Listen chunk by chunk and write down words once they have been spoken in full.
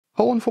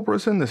Hello info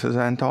person, this is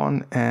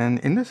Anton, and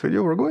in this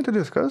video we're going to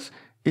discuss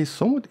a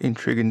somewhat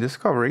intriguing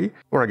discovery,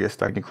 or I guess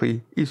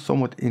technically a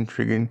somewhat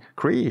intriguing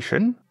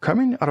creation,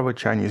 coming out of a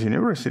Chinese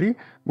university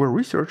where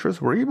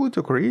researchers were able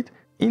to create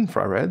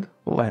infrared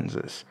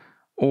lenses,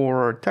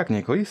 or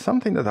technically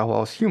something that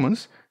allows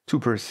humans to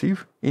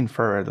perceive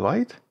infrared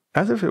light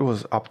as if it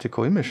was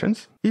optical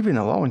emissions, even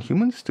allowing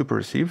humans to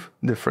perceive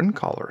different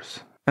colors.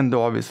 And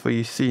though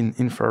obviously seeing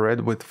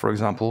infrared with, for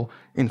example,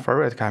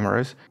 infrared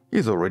cameras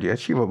is already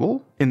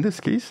achievable, in this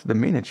case the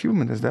main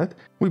achievement is that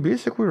we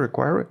basically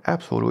require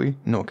absolutely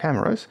no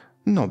cameras,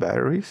 no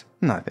batteries,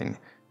 nothing.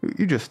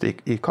 You just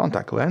take a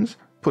contact lens,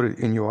 put it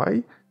in your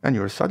eye, and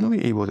you're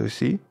suddenly able to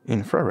see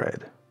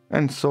infrared.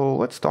 And so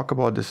let's talk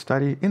about this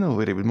study in a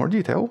little bit more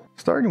detail,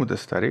 starting with the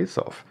study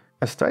itself.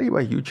 A study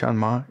by Yu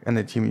Chanma and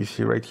the team you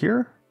see right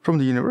here from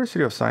the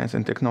University of Science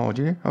and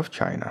Technology of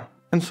China.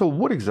 And so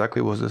what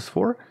exactly was this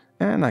for?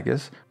 And I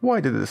guess, why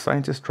did the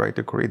scientists try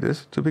to create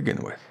this to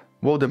begin with?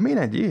 Well, the main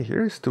idea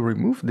here is to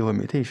remove the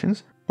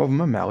limitations of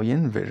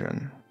mammalian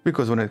vision.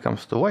 Because when it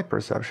comes to light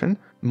perception,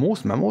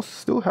 most mammals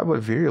still have a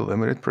very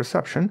limited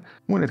perception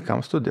when it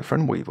comes to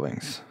different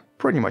wavelengths.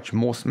 Pretty much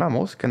most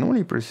mammals can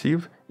only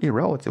perceive a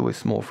relatively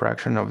small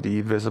fraction of the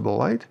visible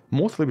light,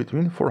 mostly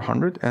between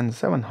 400 and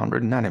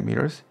 700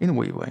 nanometers in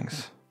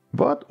wavelengths.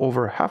 But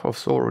over half of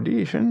solar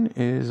radiation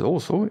is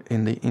also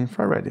in the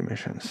infrared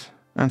emissions.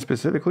 And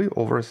specifically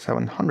over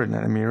 700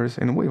 nanometers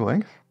in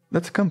wavelength,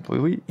 that's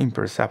completely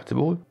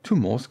imperceptible to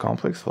most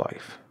complex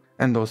life.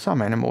 And though some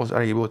animals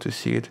are able to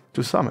see it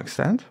to some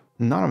extent,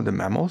 none of the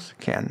mammals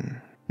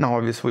can. Now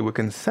obviously we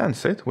can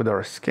sense it with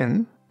our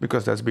skin,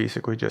 because that's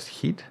basically just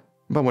heat,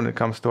 but when it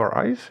comes to our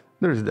eyes,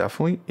 there is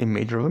definitely a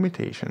major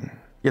limitation.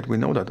 Yet we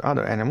know that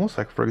other animals,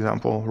 like for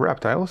example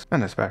reptiles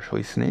and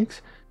especially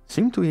snakes,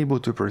 seem to be able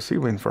to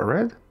perceive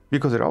infrared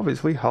because it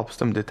obviously helps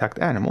them detect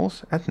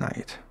animals at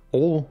night.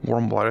 All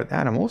warm-blooded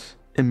animals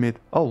emit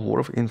a lot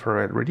of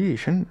infrared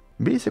radiation,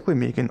 basically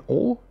making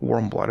all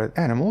warm-blooded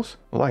animals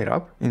light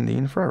up in the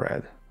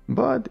infrared.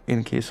 But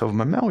in case of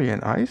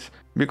mammalian eyes,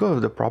 because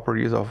of the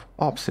properties of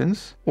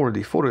opsins, or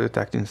the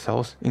photodetecting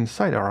cells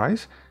inside our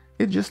eyes,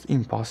 it's just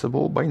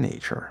impossible by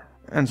nature.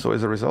 And so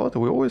as a result,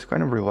 we always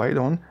kind of relied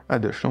on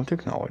additional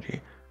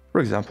technology.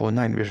 For example,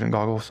 night vision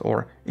goggles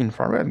or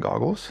infrared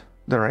goggles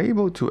that are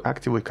able to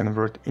actively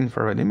convert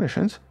infrared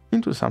emissions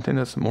into something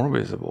that's more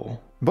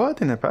visible.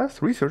 But in the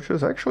past,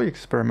 researchers actually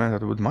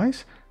experimented with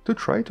mice to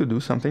try to do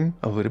something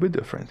a little bit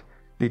different.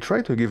 They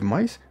tried to give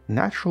mice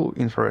natural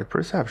infrared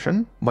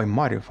perception by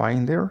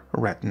modifying their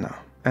retina.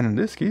 And in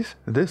this case,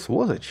 this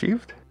was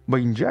achieved by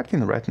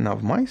injecting the retina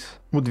of mice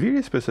with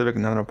very specific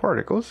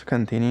nanoparticles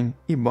containing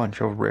a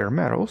bunch of rare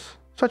metals,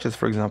 such as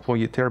for example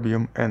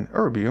ytterbium and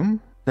erbium,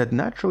 that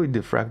naturally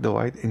diffract the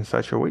light in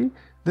such a way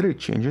that it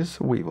changes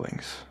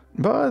wavelengths.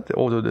 But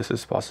although this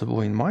is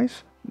possible in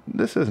mice,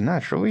 this is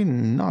naturally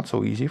not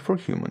so easy for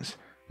humans,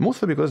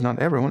 mostly because not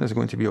everyone is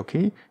going to be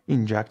okay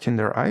injecting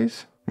their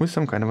eyes with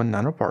some kind of a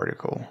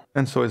nanoparticle.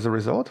 And so as a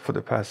result, for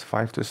the past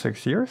 5 to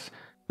 6 years,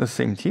 the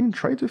same team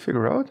tried to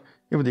figure out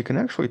if they can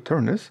actually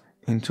turn this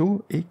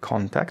into a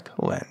contact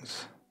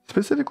lens,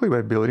 specifically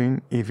by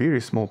building a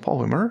very small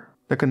polymer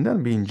that can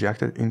then be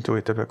injected into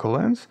a typical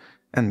lens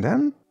and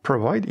then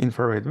provide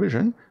infrared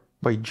vision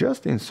by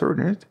just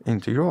inserting it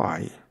into your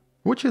eye.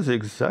 Which is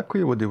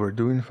exactly what they were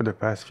doing for the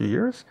past few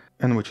years,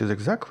 and which is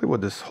exactly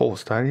what this whole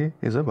study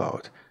is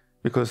about,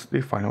 because they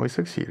finally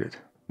succeeded.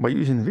 By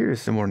using very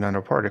similar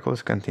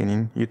nanoparticles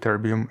containing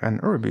ytterbium and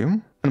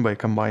erbium, and by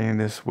combining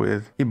this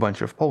with a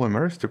bunch of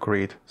polymers to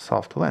create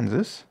soft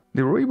lenses,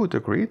 they were able to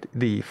create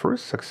the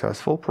first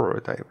successful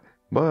prototype.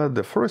 But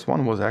the first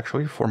one was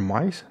actually for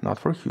mice, not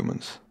for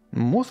humans.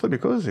 Mostly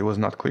because it was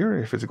not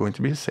clear if it's going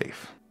to be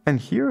safe. And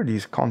here,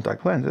 these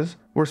contact lenses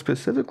were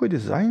specifically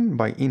designed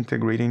by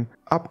integrating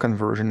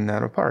upconversion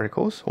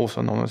nanoparticles,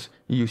 also known as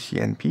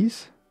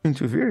UCNPs,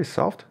 into very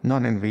soft,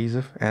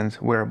 non-invasive and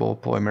wearable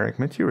polymeric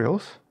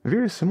materials,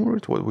 very similar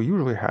to what we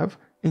usually have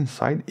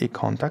inside a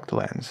contact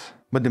lens.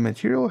 But the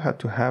material had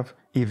to have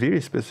a very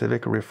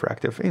specific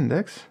refractive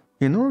index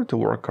in order to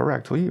work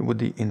correctly with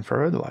the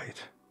infrared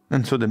light.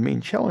 And so the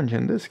main challenge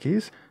in this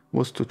case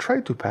was to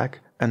try to pack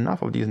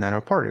enough of these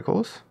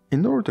nanoparticles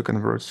in order to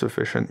convert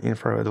sufficient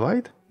infrared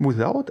light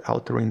without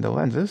altering the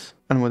lenses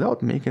and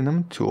without making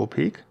them too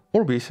opaque,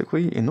 or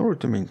basically in order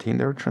to maintain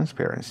their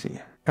transparency.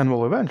 And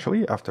well,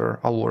 eventually, after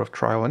a lot of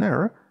trial and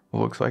error,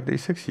 looks like they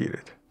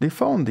succeeded. They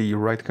found the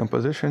right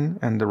composition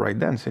and the right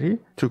density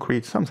to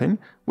create something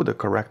with a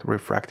correct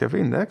refractive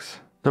index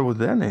that would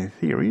then, in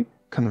theory,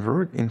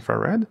 convert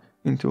infrared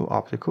into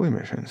optical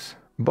emissions.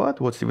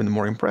 But what's even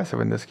more impressive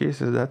in this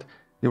case is that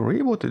they were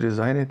able to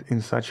design it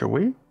in such a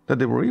way that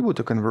they were able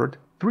to convert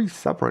 3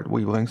 separate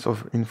wavelengths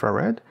of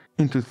infrared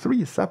into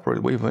 3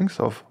 separate wavelengths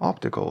of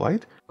optical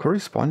light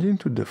corresponding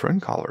to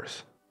different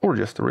colors. Or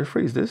just to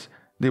rephrase this,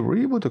 they were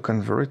able to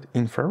convert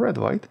infrared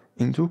light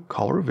into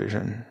color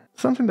vision.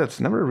 Something that's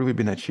never really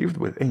been achieved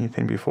with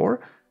anything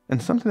before,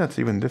 and something that's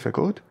even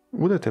difficult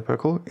with a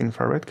typical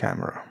infrared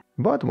camera.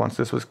 But once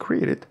this was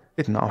created,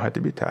 it now had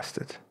to be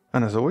tested.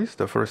 And as always,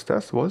 the first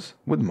test was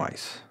with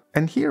mice.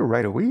 And here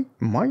right away,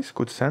 mice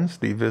could sense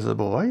the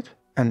visible light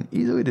and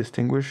easily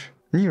distinguish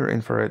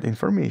near-infrared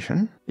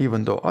information,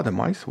 even though other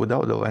mice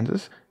without the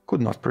lenses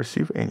could not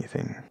perceive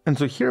anything. And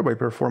so here, by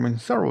performing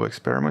several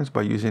experiments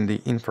by using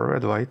the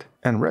infrared light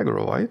and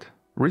regular light,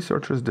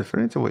 researchers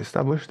definitively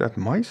established that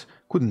mice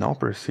could now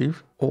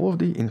perceive all of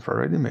the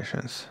infrared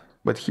emissions.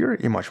 But here,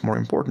 a much more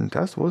important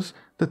test was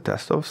the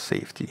test of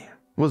safety.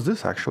 Was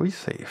this actually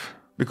safe?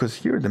 Because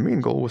here the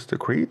main goal was to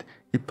create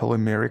a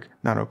polymeric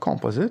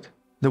nanocomposite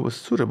that was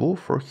suitable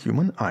for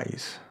human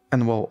eyes.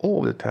 And while all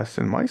of the tests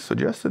in mice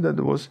suggested that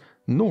there was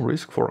no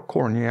risk for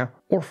cornea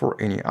or for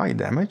any eye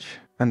damage,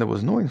 and there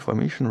was no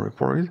inflammation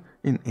reported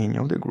in any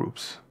of the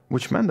groups,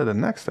 which meant that the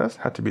next test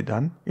had to be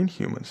done in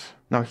humans.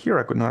 Now here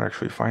I could not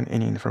actually find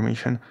any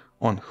information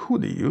on who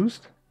they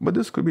used, but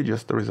this could be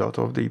just the result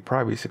of the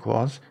privacy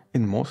clause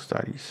in most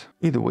studies.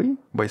 Either way,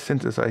 by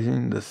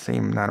synthesizing the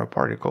same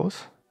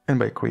nanoparticles and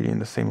by creating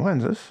the same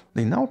lenses,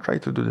 they now try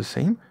to do the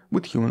same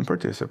with human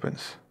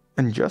participants.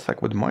 And just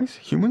like with mice,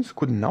 humans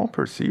could now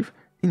perceive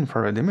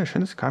infrared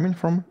emissions coming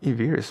from a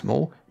very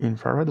small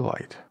infrared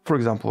light. For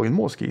example, in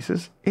most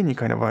cases, any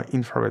kind of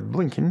infrared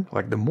blinking,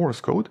 like the Morse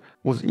code,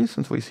 was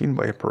instantly seen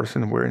by a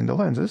person wearing the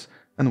lenses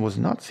and was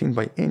not seen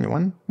by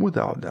anyone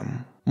without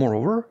them.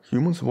 Moreover,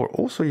 humans were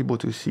also able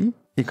to see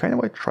a kind of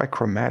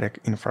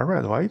trichromatic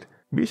infrared light,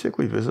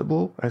 basically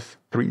visible as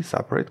 3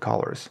 separate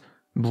colors: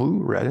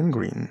 blue, red, and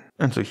green.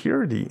 And so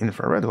here the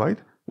infrared light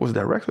was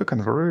directly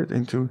converted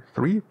into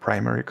 3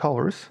 primary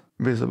colors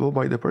visible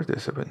by the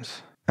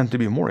participants. And to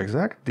be more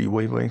exact, the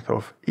wavelength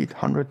of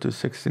 800 to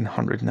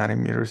 1600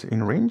 nanometers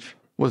in range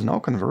was now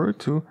converted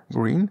to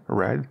green,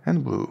 red,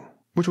 and blue,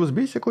 which was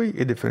basically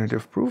a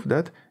definitive proof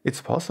that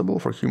it's possible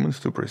for humans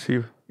to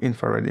perceive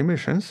infrared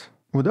emissions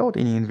without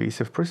any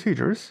invasive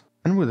procedures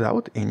and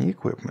without any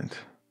equipment.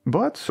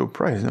 But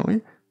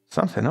surprisingly,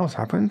 something else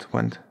happened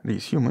when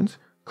these humans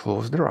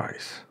closed their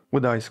eyes.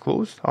 With eyes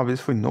closed,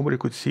 obviously nobody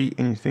could see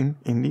anything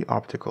in the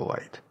optical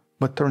light.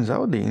 But turns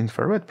out the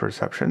infrared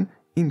perception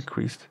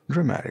increased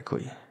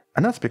dramatically.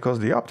 And that's because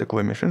the optical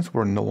emissions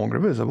were no longer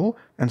visible,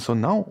 and so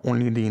now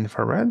only the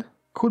infrared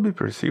could be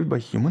perceived by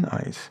human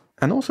eyes.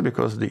 And also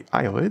because the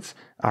eyelids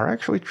are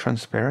actually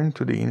transparent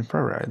to the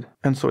infrared.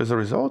 And so as a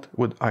result,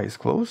 with eyes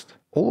closed,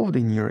 all of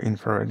the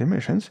near-infrared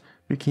emissions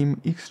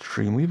became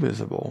extremely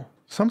visible.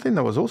 Something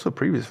that was also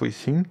previously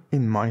seen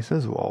in mice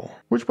as well.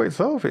 Which by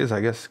itself is,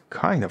 I guess,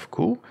 kind of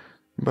cool,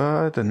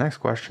 but the next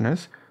question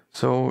is,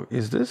 so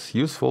is this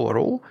useful at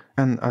all,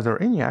 and are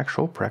there any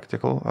actual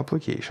practical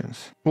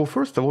applications? Well,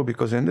 first of all,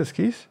 because in this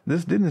case,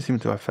 this didn't seem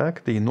to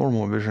affect the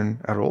normal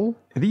vision at all.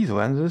 These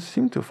lenses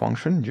seem to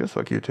function just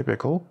like your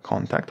typical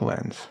contact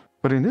lens.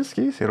 But in this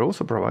case, it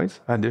also provides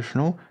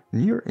additional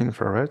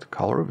near-infrared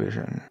color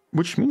vision,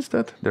 which means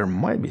that there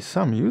might be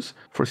some use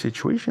for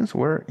situations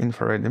where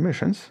infrared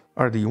emissions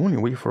are the only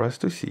way for us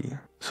to see.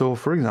 So,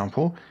 for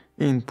example,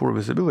 in poor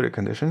visibility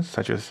conditions,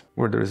 such as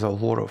where there is a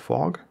lot of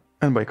fog,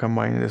 and by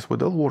combining this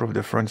with a lot of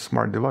different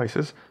smart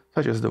devices,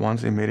 such as the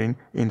ones emitting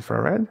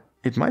infrared,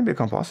 it might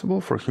become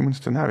possible for humans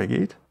to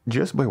navigate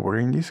just by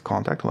wearing these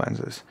contact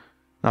lenses.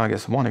 Now I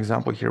guess one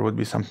example here would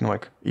be something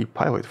like a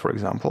pilot, for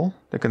example,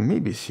 that can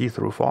maybe see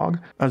through fog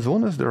as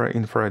long as there are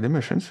infrared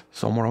emissions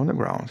somewhere on the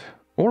ground.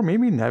 Or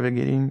maybe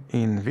navigating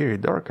in very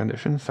dark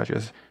conditions, such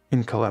as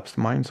in collapsed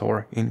mines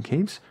or in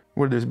caves,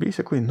 where there's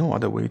basically no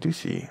other way to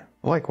see.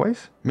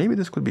 Likewise, maybe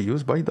this could be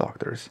used by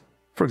doctors.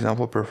 For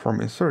example,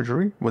 performing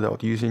surgery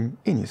without using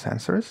any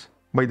sensors,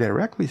 by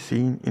directly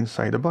seeing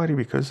inside the body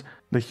because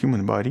the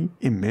human body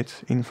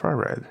emits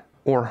infrared.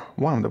 Or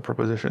one of the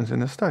propositions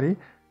in the study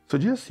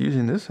suggests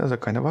using this as a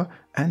kind of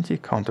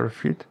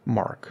anti-counterfeit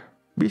mark.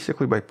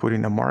 Basically, by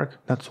putting a mark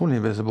that's only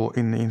visible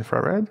in the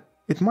infrared,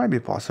 it might be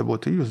possible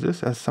to use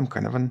this as some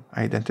kind of an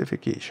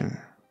identification.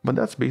 But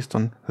that's based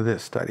on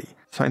this study.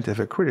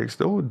 Scientific critics,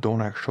 though,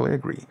 don't actually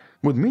agree,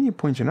 with many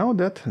pointing out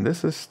that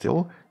this is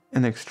still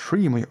an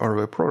extremely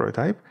early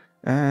prototype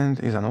and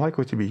is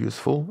unlikely to be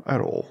useful at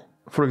all.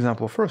 For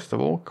example, first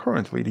of all,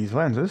 currently these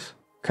lenses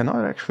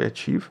cannot actually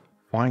achieve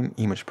fine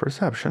image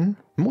perception,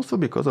 mostly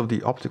because of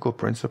the optical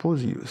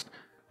principles used,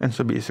 and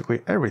so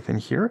basically everything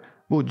here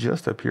will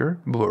just appear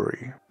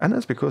blurry. And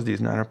that's because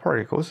these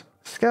nanoparticles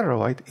scatter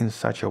light in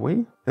such a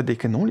way that they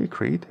can only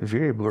create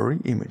very blurry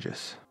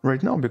images.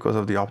 Right now, because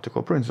of the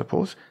optical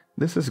principles,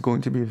 this is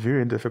going to be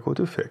very difficult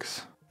to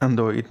fix. And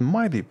though it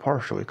might be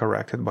partially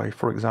corrected by,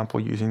 for example,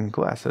 using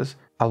glasses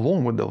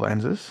along with the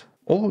lenses,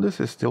 all of this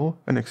is still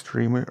an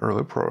extremely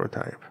early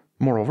prototype.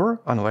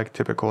 Moreover, unlike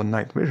typical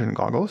night vision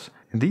goggles,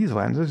 these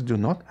lenses do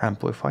not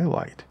amplify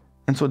light,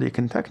 and so they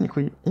can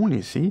technically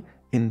only see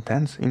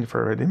intense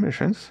infrared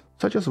emissions,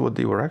 such as what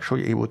they were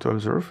actually able to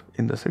observe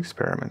in this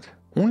experiment.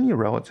 Only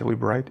relatively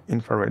bright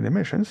infrared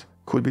emissions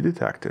could be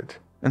detected,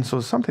 and so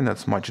something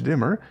that's much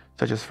dimmer,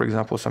 such as for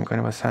example some kind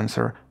of a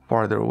sensor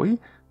farther away,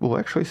 will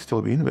actually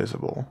still be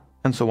invisible.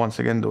 And so once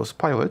again, those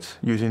pilots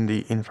using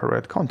the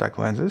infrared contact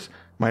lenses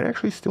might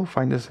actually still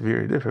find this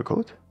very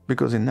difficult,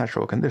 because in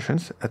natural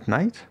conditions at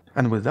night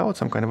and without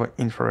some kind of an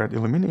infrared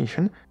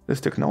illumination, this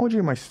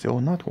technology might still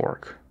not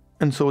work.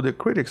 And so the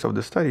critics of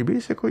the study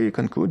basically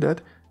conclude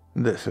that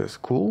this is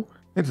cool,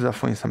 it's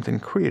definitely something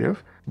creative,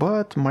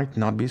 but might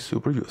not be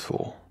super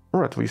useful,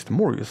 or at least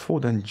more useful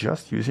than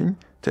just using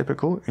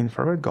typical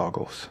infrared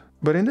goggles.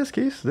 But in this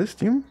case, this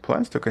team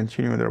plans to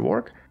continue their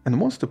work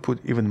and wants to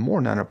put even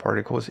more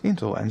nanoparticles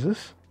into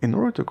lenses in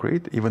order to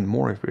create even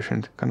more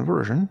efficient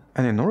conversion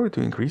and in order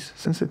to increase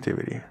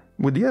sensitivity,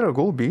 with the other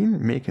goal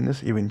being making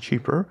this even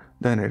cheaper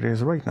than it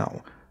is right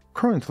now.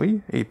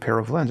 Currently, a pair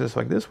of lenses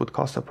like this would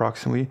cost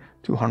approximately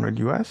 $200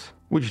 US,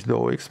 which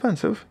though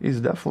expensive,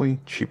 is definitely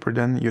cheaper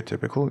than your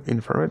typical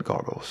infrared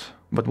goggles.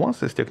 But once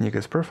this technique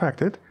is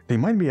perfected, they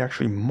might be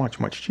actually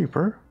much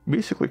cheaper,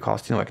 basically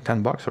costing like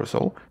 $10 or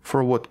so,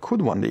 for what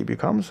could one day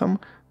become some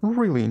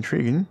really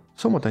intriguing,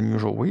 somewhat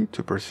unusual way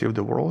to perceive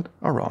the world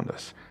around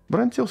us.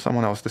 But until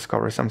someone else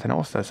discovers something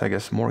else that's, I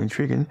guess, more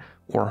intriguing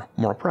or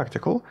more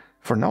practical,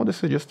 for now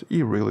this is just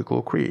a really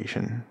cool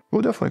creation.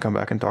 We'll definitely come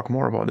back and talk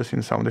more about this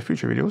in some of the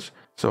future videos,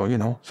 so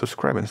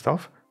subscribe and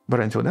stuff. But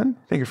until then,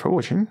 thank you for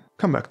watching,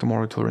 come back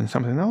tomorrow to learn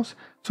something else,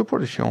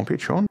 support the channel on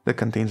Patreon that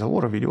contains a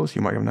lot of videos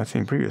you might have not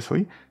seen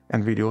previously,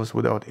 and videos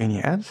without any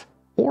ads,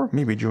 or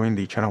maybe join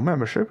the channel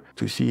membership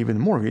to see even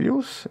more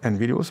videos and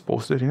videos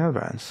posted in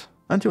advance.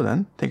 Until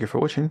then, thank you for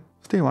watching,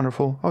 stay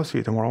wonderful, I'll see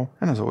you tomorrow,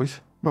 and as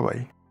always, bye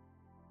bye.